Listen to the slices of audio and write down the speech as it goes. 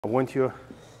I want you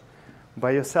by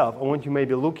yourself. I want you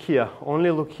maybe look here, only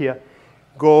look here,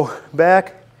 go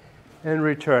back and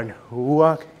return,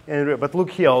 walk and but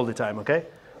look here all the time, okay?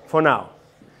 For now.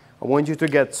 I want you to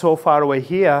get so far away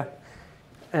here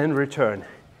and return.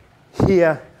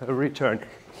 Here, return.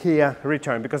 Here,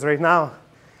 return. Because right now,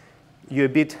 you're a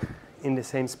bit in the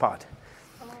same spot.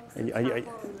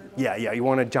 Yeah, you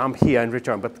want to jump here and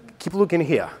return, but keep looking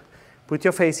here. Put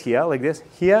your face here, like this,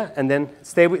 here, and then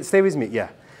stay with me, yeah.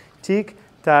 Tick,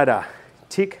 ta-da,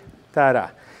 tick, ta-da,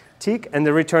 tick, and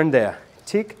then return there.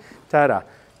 Tick, ta-da,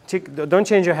 tick. Don't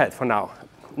change your head for now.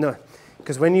 No,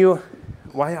 because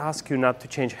why I ask you not to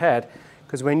change head?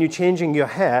 Because when you're changing your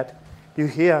head, you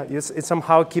hear, it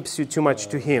somehow keeps you too much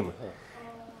to him.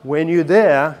 When you're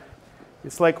there,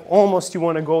 it's like almost you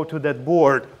want to go to that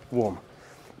board, boom.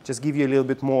 Just give you a little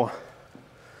bit more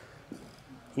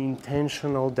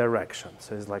intentional direction.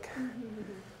 So it's like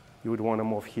you would want to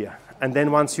move here. And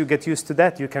then once you get used to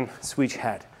that, you can switch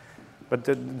head. But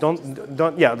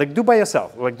don't, yeah, like do by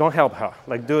yourself. Like don't help her.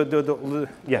 Like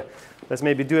yeah. Let's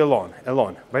maybe do alone,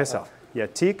 by yourself. Yeah,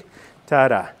 tick,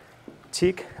 ta-da,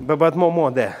 tick, but more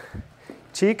there.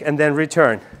 Tick, and then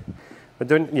return. But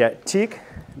don't, yeah, tick,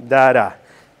 da-da,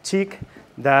 tick,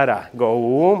 da-da. Go,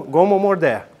 woom, go more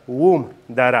there. Woom,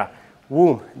 da-da,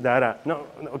 woom, da-da. No,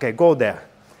 okay, go there.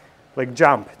 Like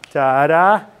jump,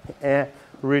 ta-da, and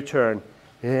return.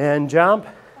 And jump,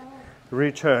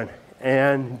 return,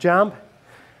 and jump.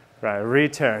 Right,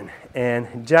 return,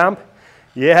 and jump.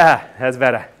 Yeah, that's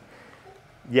better.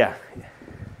 Yeah.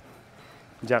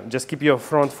 Jump. Just keep your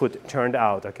front foot turned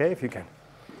out, okay, if you can.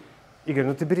 Игорь,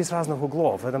 ну ты бери с разных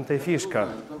углов, в этом-то и фишка.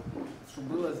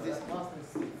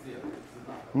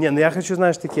 Не, ну я хочу,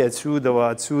 знаешь, такие отсюда.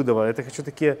 Это хочу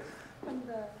такие...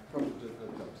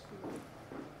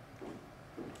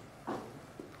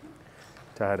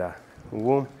 Та-да,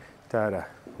 вум, та-да,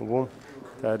 вум,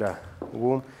 та-да,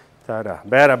 вум, та-да.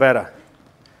 Better.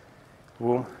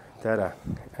 Вум, ta-da.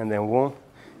 And then whoom,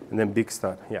 and then big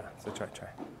start. Yeah, so try.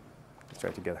 Let's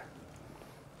try together.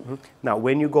 Now,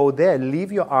 when you go there,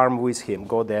 leave your arm with him.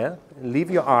 Go there, leave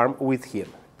your arm with him,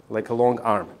 like a long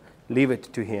arm. Leave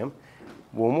it to him.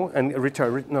 Whoom, and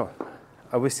return. No,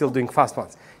 are we still doing fast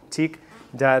ones? Tick,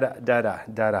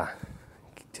 da-da.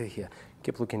 To here.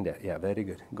 Keep looking there. Yeah, very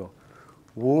good. Go.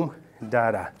 Whoom,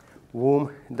 da-da.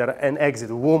 Whoom, da-da. And exit.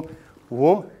 Whoom.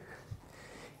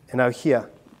 And now here,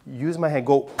 use my hand.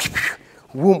 Go.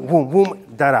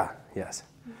 Whoom, da-da. Yes.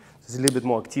 There's a little bit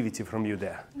more activity from you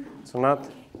there. So not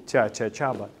cha,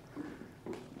 but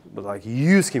like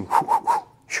use him.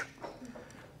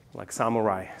 Like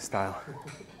samurai style.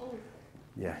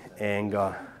 Yeah. And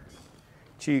go.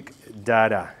 Chick,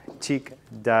 da-da. Chick,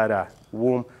 da-da.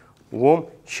 Whoom.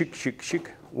 Shik,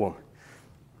 whoom.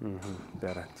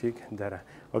 Da-da. Tick, da-da.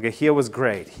 Okay, here was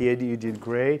great. Here you did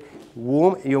great.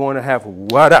 Whoom, you want to have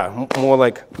wada, more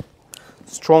like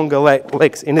stronger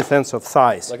legs in the sense of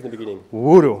thighs. Like in the beginning.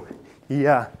 Wuru.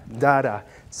 Yeah, da-da.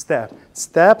 Step.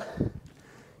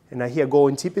 And now here, go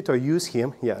and tip it or use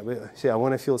him. Yeah, see, I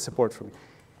want to feel support from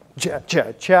you.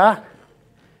 Cha.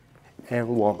 And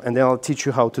whoom. And then I'll teach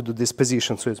you how to do this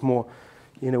position so it's more,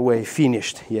 in a way,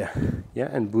 finished. Yeah,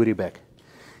 and booty back.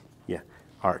 Yeah,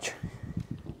 arch.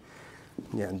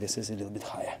 Yeah, and this is a little bit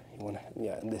higher. You wanna,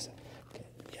 yeah, and this. Okay,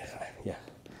 yeah.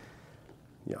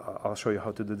 Yeah, I'll show you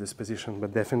how to do this position,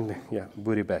 but definitely, yeah,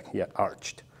 booty back, yeah,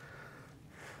 arched.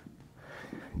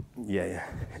 Yeah.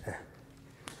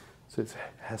 So it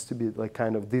has to be like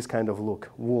kind of this kind of look,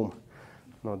 womb,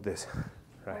 not this,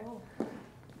 right? Oh.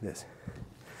 This.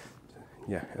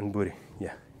 Yeah, and booty,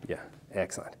 yeah,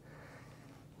 excellent.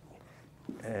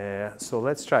 So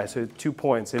let's try. So 2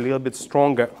 points, a little bit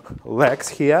stronger legs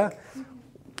here.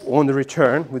 On the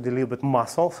return with a little bit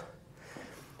muscles,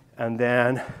 and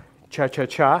then cha,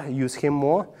 use him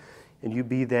more, and you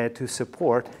be there to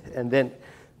support, and then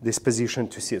this position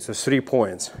to sit. So 3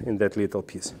 points in that little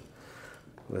piece.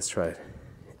 Let's try it.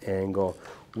 And go,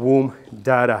 whoom,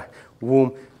 da-da,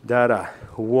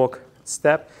 walk,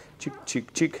 step,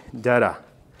 chick, da-da.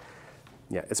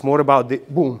 Yeah, it's more about the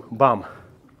boom, bam.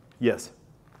 Yes.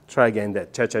 Try again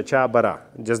that. Cha, bara.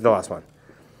 Just the last one.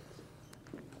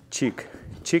 Chick,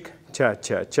 cha,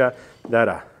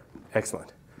 da-da.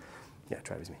 Excellent. Yeah,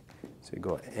 try with me. So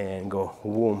go and go,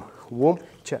 whoom,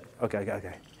 cha.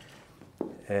 Okay.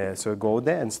 So go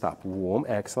there and stop. Whoom,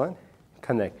 excellent.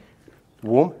 Connect.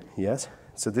 Whoom, yes.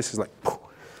 So this is like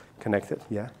connected,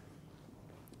 yeah.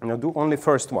 Now do only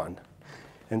first one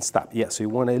and stop. Yeah, so you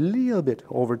want a little bit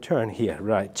overturn here,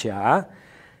 right? Cha,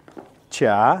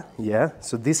 yeah.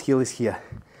 So this heel is here.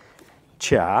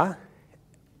 Cha,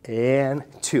 and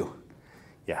 2.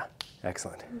 Yeah,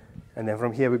 excellent. And then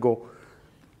from here we go.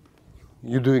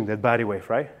 You're doing that body wave,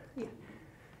 right? Yeah.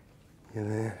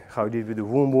 And then how did we do?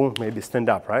 Boom, boom. Maybe stand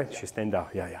up, right? She stand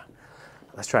up. Yeah, yeah.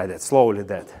 Let's try that slowly.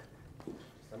 That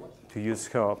to use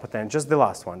her potential. Just the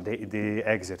last one, the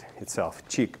exit itself.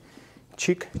 Cheek,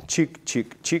 cheek, cheek,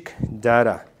 cheek, cheek. Da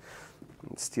da.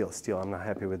 Still, I'm not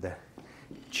happy with that.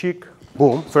 Cheek,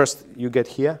 boom. First you get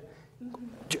here.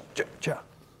 Cha, cha, cha.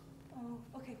 Oh,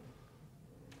 okay.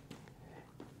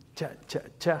 Cha, cha,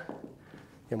 cha.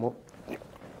 Yeah, more.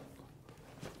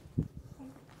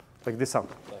 Like this sound.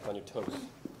 Like on your toes.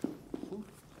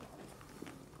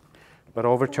 But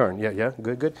overturn, yeah, yeah,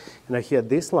 good, good. And I hear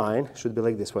this line should be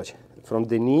like this, watch. From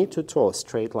the knee to toe,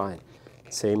 straight line,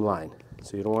 same line.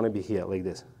 So you don't want to be here like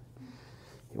this.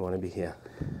 You want to be here,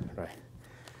 right.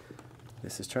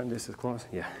 This is turn, this is close,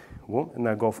 yeah. Boom, and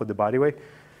now go for the body wave.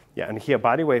 Yeah, and here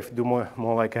body wave, do more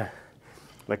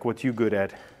like what you good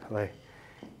at. Like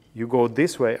you go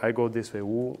this way, I go this way,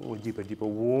 woo, deeper, deeper,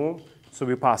 woo. So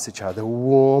we pass each other,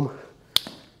 woo,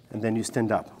 and then you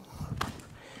stand up.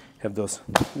 Have those,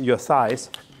 your thighs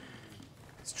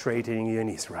straightening your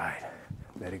knees, right.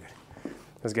 Very good.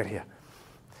 Let's get here.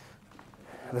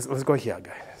 Let's go here,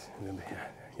 guys.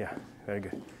 Yeah, very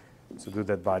good. So do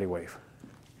that body wave.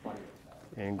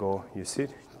 And go, you sit,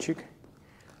 cheek.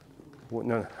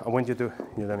 No, I want you to,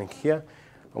 you're done here.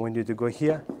 I want you to go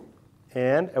here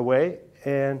and away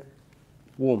and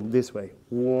boom, this way.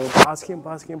 Boom, pass him,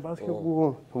 boom,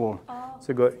 boom. Oh.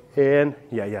 So go in,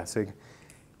 yeah, so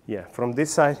yeah, from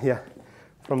this side, yeah,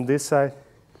 from this side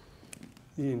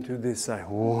into this side.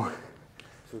 Whoa.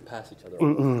 So we pass each other.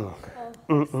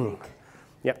 Oh,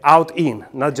 Yeah, out, in,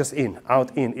 not just in,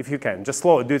 out, in, if you can. Just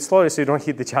slow, do it slowly so you don't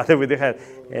hit each other with the head.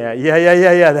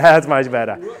 Yeah, that's much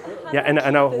better. Yeah, and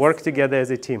now work together as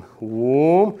a team.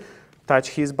 Boom, touch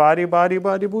his body,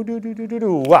 boo,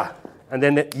 do, wah. And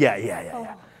then,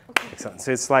 yeah. okay. Excellent.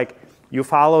 So it's like you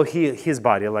follow his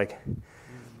body, like,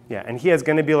 yeah, and here it's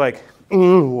going to be like,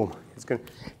 boom. It's going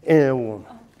to, boom.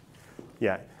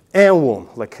 Yeah, and boom,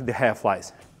 like the hair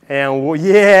flies. And boom,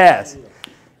 yes.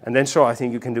 And then show, I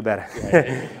think you can do better.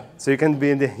 Yeah. So you can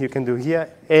be in the, you can do here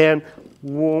and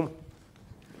boom,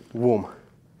 boom.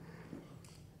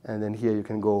 And then here you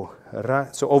can go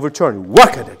right. So overturn,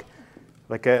 wakadak,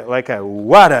 like a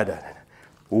wadada,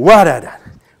 wadada,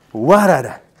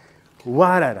 wadada,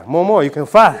 wadada. More. You can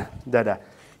fa dada,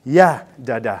 ya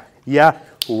dada, ya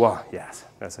wa. Yes,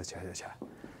 that's a cha.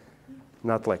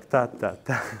 Not like ta.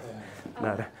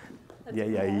 Nada. Yeah,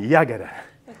 yagada.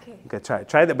 Okay,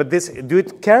 try that, but do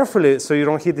it carefully so you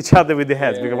don't hit each other with the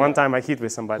heads. Because one time I hit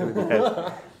with somebody with the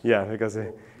head. Yeah, because,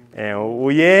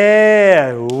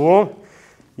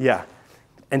 yeah.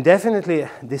 And definitely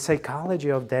the psychology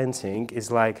of dancing is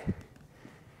like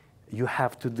you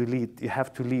have to lead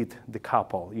the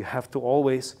couple. You have to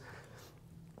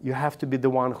be the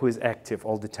one who is active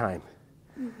all the time.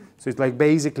 Mm-hmm. So it's like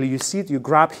basically you sit, you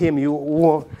grab him,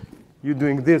 you're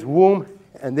doing this, whoom,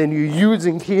 and then you're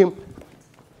using him.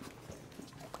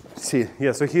 See,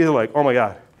 yeah, so he's like, oh my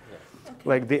God. Yeah. Okay.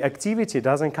 Like the activity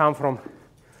doesn't come from,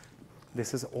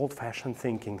 this is old-fashioned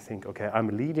thinking. Okay, I'm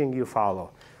leading, you follow.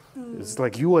 It's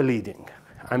like you are leading.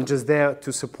 I'm just there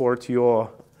to support your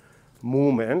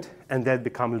movement and that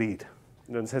become lead.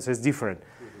 So it's different.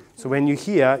 Mm-hmm. So when you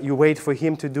hear, you wait for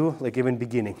him to do, like even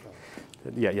beginning.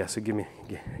 Yeah, so give me,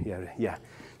 yeah.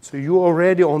 So you're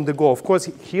already on the go. Of course,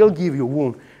 he'll give you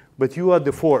womb, but you are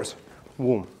the force,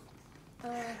 womb.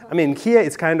 I mean, here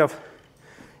it's kind of,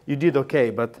 you did okay,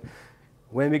 but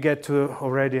when we get to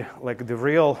already like the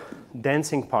real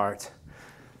dancing part,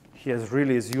 you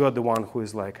are the one who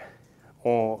is like,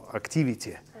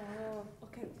 activity.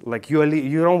 Okay. Like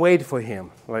you don't wait for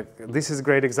him. Like this is a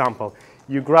great example.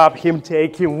 You grab him,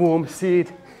 take him, womb, sit,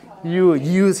 you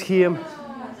use him.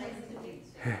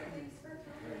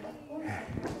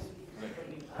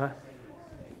 Huh?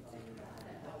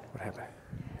 What happened?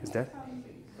 Is that?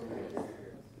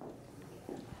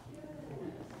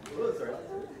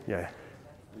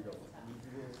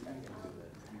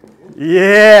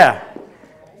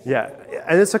 Yeah,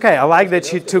 and it's okay. I like that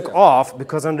she took off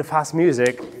because on the fast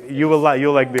music, you'll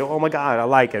like be, oh my God, I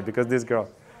like it because this girl.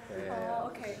 Oh,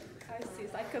 okay, I see.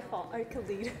 So I could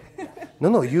lead.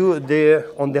 No,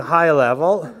 on the high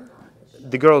level,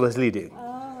 the girl is leading.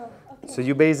 Oh, okay. So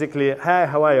you basically, hi,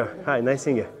 how are you? Hi, nice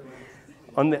seeing you.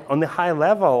 On the high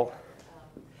level,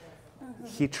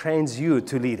 he trains you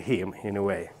to lead him in a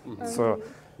way. Mm-hmm. So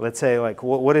let's say like,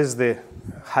 what is the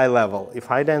high level?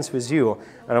 If I dance with you,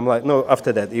 and I'm like, no,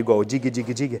 after that, you go jiggy,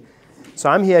 jiggy, jiggy. So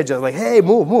I'm here just like, hey,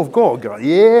 move, go, girl.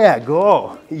 Yeah,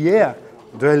 go, yeah.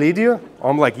 Do I lead you?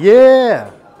 I'm like,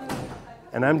 yeah.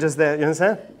 And I'm just there, you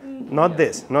understand? Mm-hmm. Not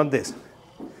this, not this.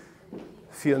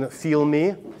 Feel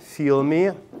me,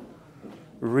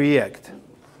 react.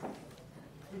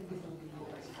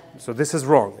 So this is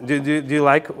wrong. Do you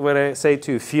like what I say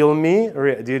to you? Feel me,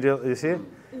 do you see?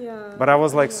 Yeah. But I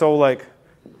was like so like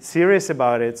serious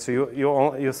about it, so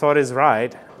you thought it's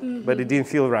right, but it didn't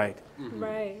feel right.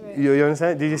 Right. You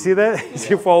understand? Did you see that?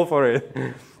 You fall for it.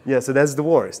 Yeah, so that's the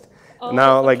worst. Oh,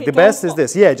 Now, like okay, the don't best is fall.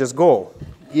 this. Yeah, just go.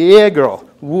 Yeah, girl.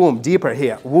 Womb, deeper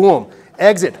here. Womb.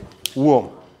 Exit. Womb.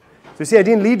 So see, I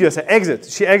didn't lead you. I said exit.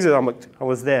 She exited. I'm like, I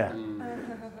was there.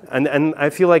 And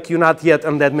I feel like you're not yet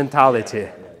on that mentality.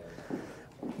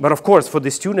 But of course, for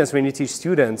the students, when you teach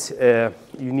students, you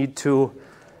need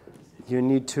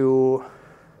to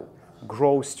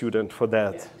grow student for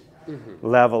that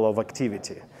level of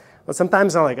activity. But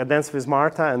sometimes I dance with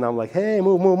Marta, and I'm like, hey,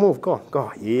 move,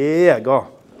 go, yeah, go,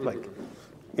 like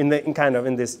in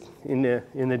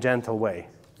a gentle way,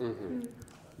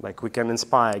 like we can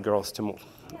inspire girls to move.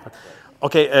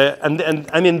 Okay, and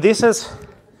I mean this is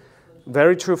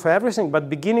very true for everything. But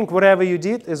beginning, whatever you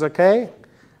did is okay.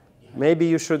 Maybe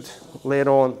you should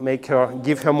later on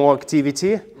give her more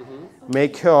activity.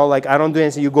 Make her like, I don't do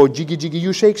anything. You go jiggy,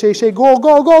 you shake,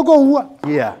 go.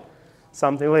 Yeah.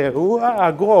 Something like,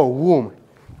 go, womb.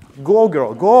 Go,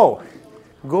 girl,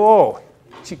 go.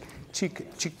 Chick,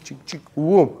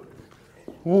 womb.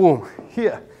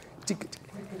 Here. Chick.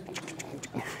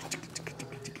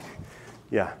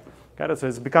 Yeah. Got it? So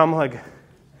it's become like,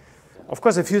 of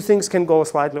course, a few things can go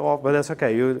slightly off, but that's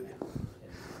okay.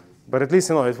 But at least,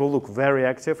 it will look very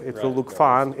active. It will look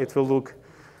fun. It will look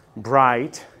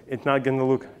bright. It's not going to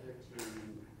look,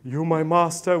 you my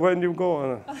master when you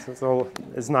go. So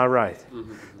it's not right.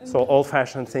 So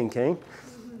old-fashioned thinking.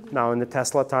 Now in the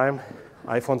Tesla time,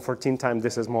 iPhone 14 time,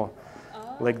 this is more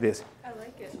like this. I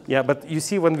like it. Yeah, but you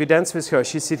see when we dance with her,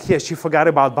 she sit here, she forgot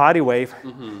about body wave.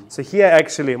 So here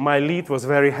actually my lead was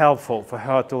very helpful for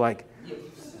her to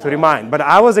remind. But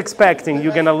I was expecting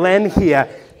you're going to land here,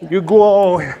 you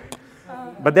go,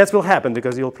 but that will happen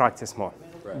because you'll practice more.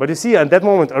 Right. But you see, at that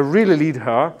moment, I really lead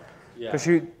her because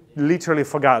she literally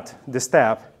forgot the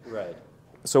step. Right.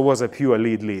 So it was a pure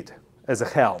lead as a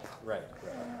help. Right.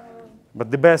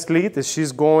 But the best lead is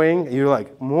she's going, you're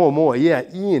like, more, yeah,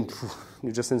 in.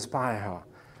 You just inspire her.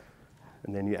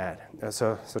 And then you add.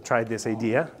 So try this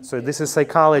idea. So this is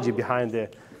psychology behind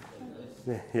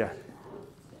yeah.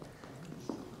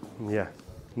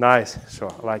 Nice,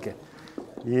 sure, I like it.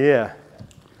 Yeah.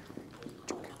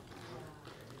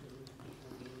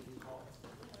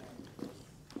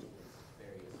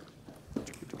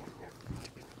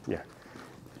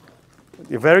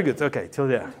 You're very good. Okay, till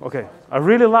there. Okay, I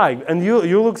really like, and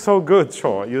you look so good,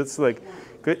 Shaw. It's like,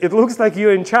 it looks like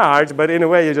you're in charge, but in a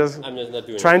way you're I'm just not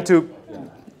doing trying to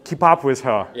keep up with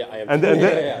her. Yeah, I am.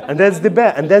 And that's the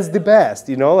best. And that's the best.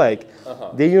 Then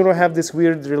you don't have this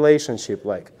weird relationship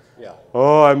like,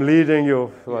 oh, I'm leading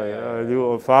you,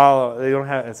 you follow. You don't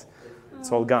have. It's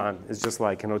all gone. It's just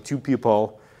like two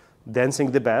people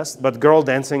dancing the best, but girl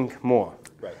dancing more.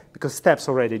 Right. Because steps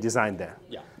already designed there.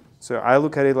 Yeah. So I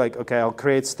look at it like, okay, I'll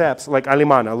create steps. Like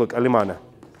Alimana, look, Alimana.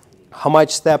 How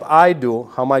much step I do,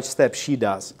 how much step she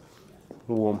does.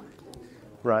 Boom.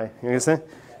 Right, you understand?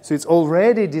 So it's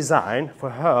already designed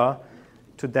for her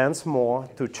to dance more,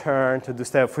 to turn, to do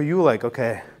step. For you, like,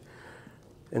 okay,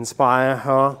 inspire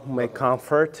her, make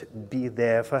comfort, be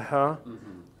there for her,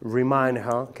 remind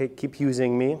her, okay, keep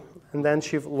using me. And then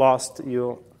she lost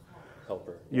you. Help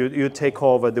her. You take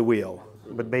over the wheel.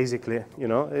 But basically, in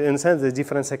a sense, there's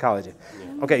different psychology.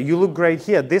 Yeah. Okay, you look great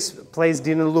here. This place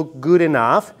didn't look good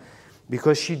enough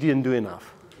because she didn't do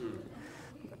enough.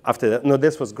 After that, no,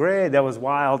 this was great. That was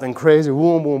wild and crazy.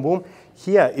 Boom, boom, boom.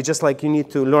 Here, it's just like you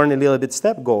need to learn a little bit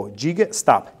step. Go, jig,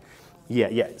 stop.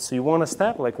 Yeah. So you want to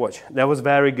step? Like, watch. That was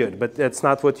very good, but that's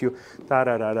not what you,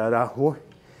 da-da-da-da-da.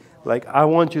 Like, I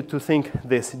want you to think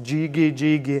this,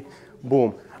 jiggy,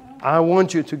 boom. I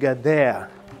want you to get there.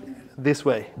 This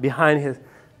way, behind his,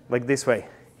 like this way.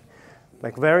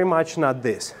 Like very much not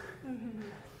this.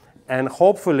 And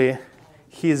hopefully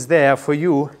he's there for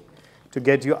you to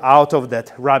get you out of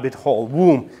that rabbit hole.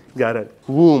 Boom, got it.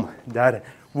 Boom, got it.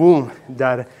 Boom,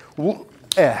 got it. Boom.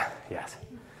 Yes.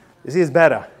 You see, it's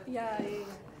better. Yeah.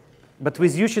 But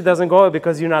with you, she doesn't go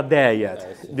because you're not there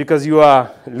yet. Because you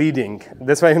are leading.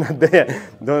 That's why you're not there.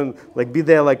 Don't be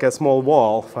there like a small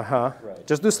wall for her. Right.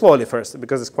 Just do slowly first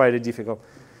because it's quite difficult.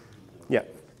 Yeah.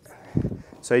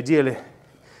 So ideally,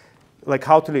 like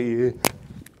how to lead.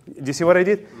 Do you see what I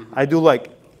did? I do like,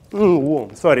 whoa.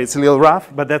 Sorry, it's a little rough,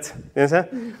 but that's, you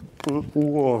understand?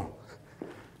 Whoa.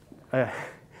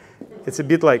 It's a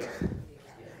bit like.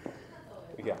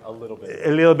 Yeah, a little bit.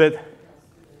 A little bit.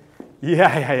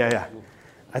 Yeah.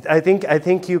 I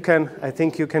think you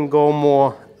can go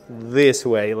more this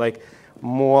way, like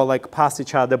more like past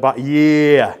each other. But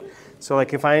yeah. So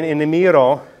like if I'm in the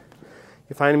mirror,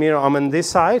 I'm on this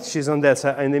side, she's on that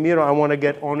side. In the mirror, I want to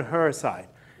get on her side.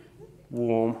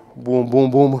 Boom, boom,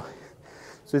 boom, boom.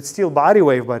 So it's still body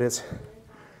wave, but it's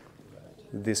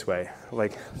this way,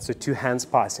 like so 2 hands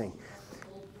passing.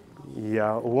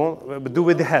 Yeah, but do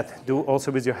with the head. Do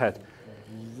also with your head.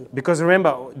 Because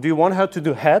remember, do you want her to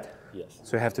do head? Yes.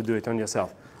 So you have to do it on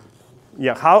yourself.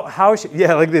 Yeah, how she,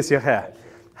 yeah, like this, your hair.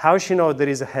 How she know there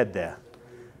is a head there?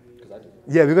 Because I do.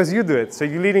 Yeah, because you do it. So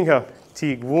you're leading her.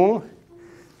 Tig, boom.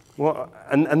 Well,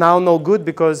 and now no good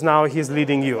because now he's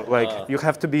leading you. Like you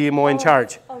have to be more in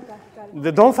charge. Oh, got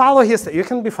it. Don't follow his. You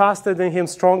can be faster than him,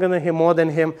 stronger than him, more than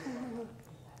him.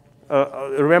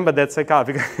 Remember that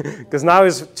psychology because now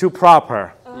it's too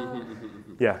proper.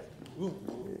 Yeah.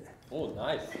 Oh,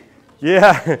 nice.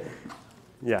 Yeah.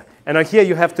 Yeah. And here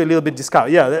you have to a little bit discover.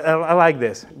 Yeah, I like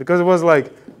this because it was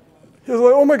like, he was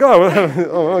like, oh my God.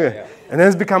 Oh, okay. Yeah. And then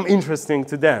it's become interesting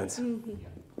to dance.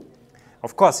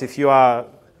 Of course, if you are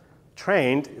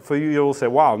trained, for you, you will say,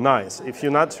 wow, nice. If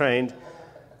you're not trained,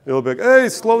 you'll be like, hey,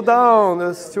 slow down,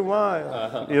 that's too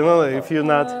much. You know, if you're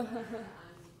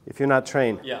not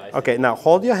trained. Yeah, Okay, now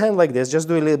hold your hand like this. Just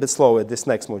do a little bit slower. This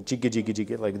next move, jiggy, jiggy,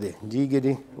 jiggy, like this.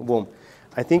 Jiggity, boom.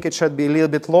 I think it should be a little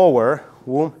bit lower.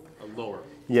 Boom. Lower.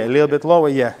 Yeah, a little bit lower,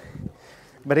 yeah.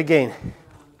 But again,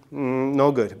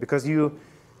 no good because you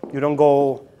don't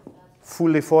go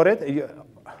fully for it.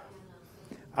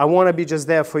 I want to be just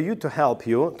there for you to help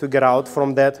you to get out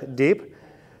from that dip.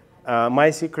 My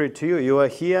secret to you, you are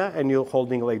here and you're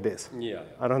holding like this. Yeah.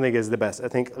 I don't think it's the best. I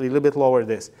think a little bit lower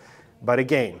this. But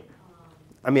again,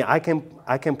 I mean, I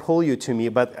can pull you to me,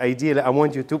 but ideally I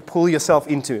want you to pull yourself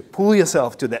into it. Pull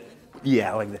yourself to that.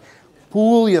 Yeah, like that.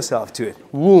 Pull yourself to it.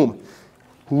 Whoom.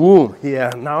 Whoom.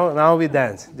 Yeah, now we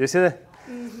dance. Do you see that?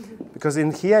 Because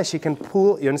in here she can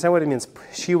pull, you understand what it means?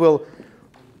 She will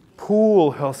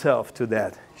pull herself to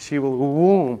that. She will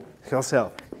womb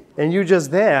herself. And you just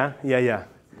there, yeah,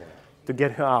 to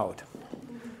get her out.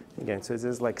 Again, so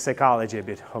it's like psychology a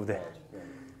bit of the,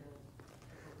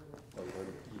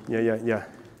 yeah.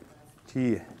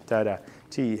 T, da-da,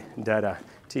 T, da-da,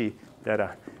 T, da-da.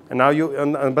 And now you,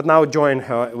 but now join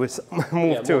her with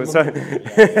move too. So.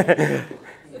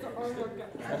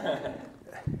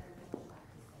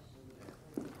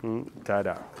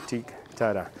 Ta-da, tick,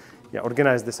 ta-da. Yeah,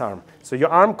 organize this arm. So your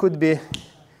arm could be,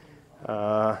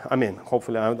 I mean,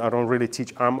 hopefully I don't really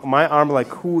teach arm. My arm, like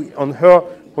who on her,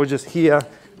 or just here,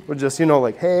 or just, you know,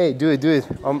 like, hey, do it.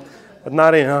 But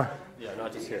not in, Yeah,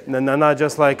 not just here. No, not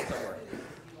just like,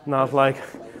 not like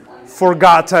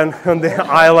forgotten on the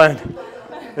island.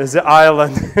 It's the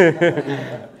island.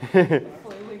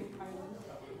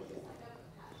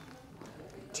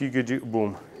 Chiguji,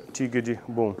 boom. Chiguji,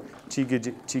 boom.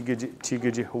 Chiguji, chiguji,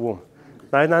 chiguji, boom.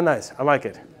 Nice. I like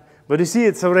it. But you see,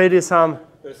 it's already some.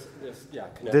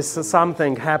 There's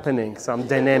something happening, some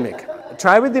dynamic.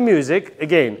 Try with the music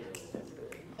again.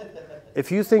 A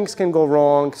few things can go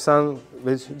wrong.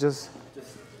 Just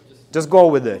go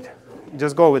with it.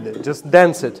 Just go with it. Just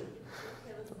dance it.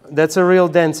 That's a real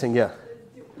dancing, yeah.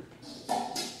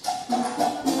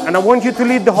 And I want you to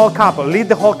lead the whole couple. Lead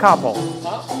the whole couple.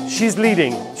 She's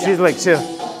leading. She's like, she.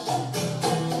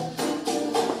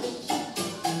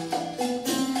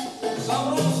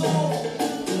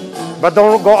 But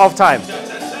don't go off time.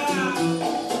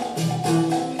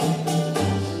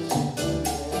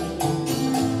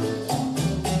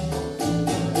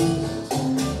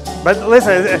 But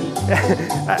listen,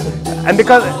 and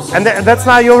that's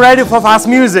now you're ready for fast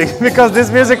music because this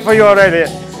music for you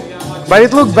already. But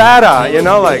it looks better, you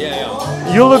know, like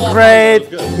you look great,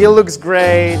 he looks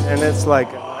great, and it's like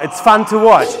it's fun to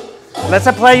watch. Let's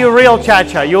play you real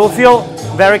cha-cha. You'll feel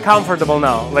very comfortable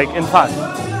now, like in fun.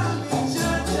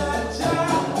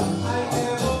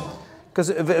 Because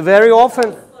very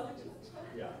often.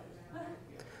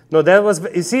 No, that was,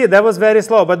 you see, that was very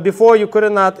slow. But before you could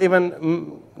not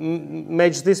even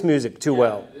match this music too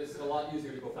well. It's a lot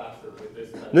easier to go faster with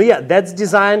this. No, yeah, that's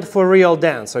designed for real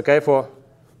dance, okay? For.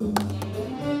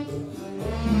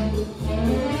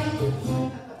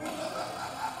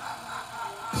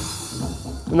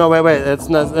 No, wait, that's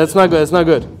not good. It's not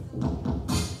good.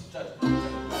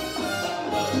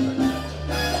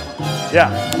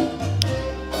 Yeah.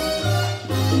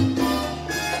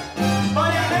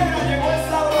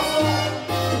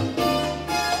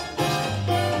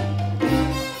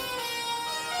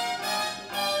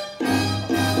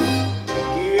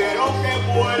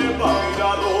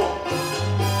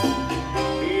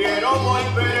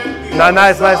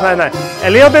 Nice. a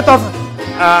little bit of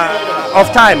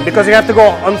time because you have to go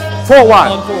on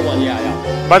 4-1. On 4-1,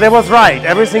 yeah. But it was right.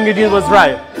 Everything you did was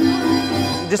right.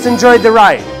 Just enjoy the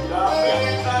ride.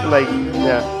 Like,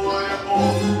 yeah.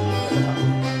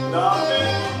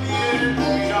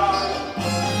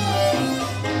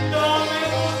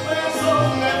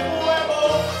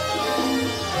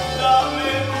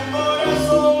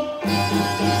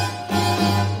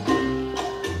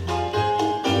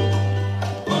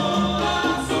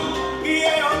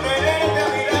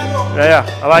 Yeah,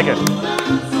 I like it.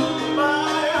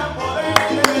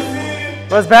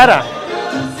 What's better?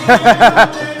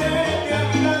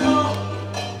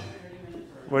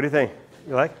 What do you think?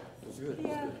 You like? It's good.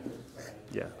 Yeah.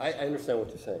 Yeah. I understand what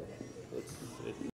you're saying.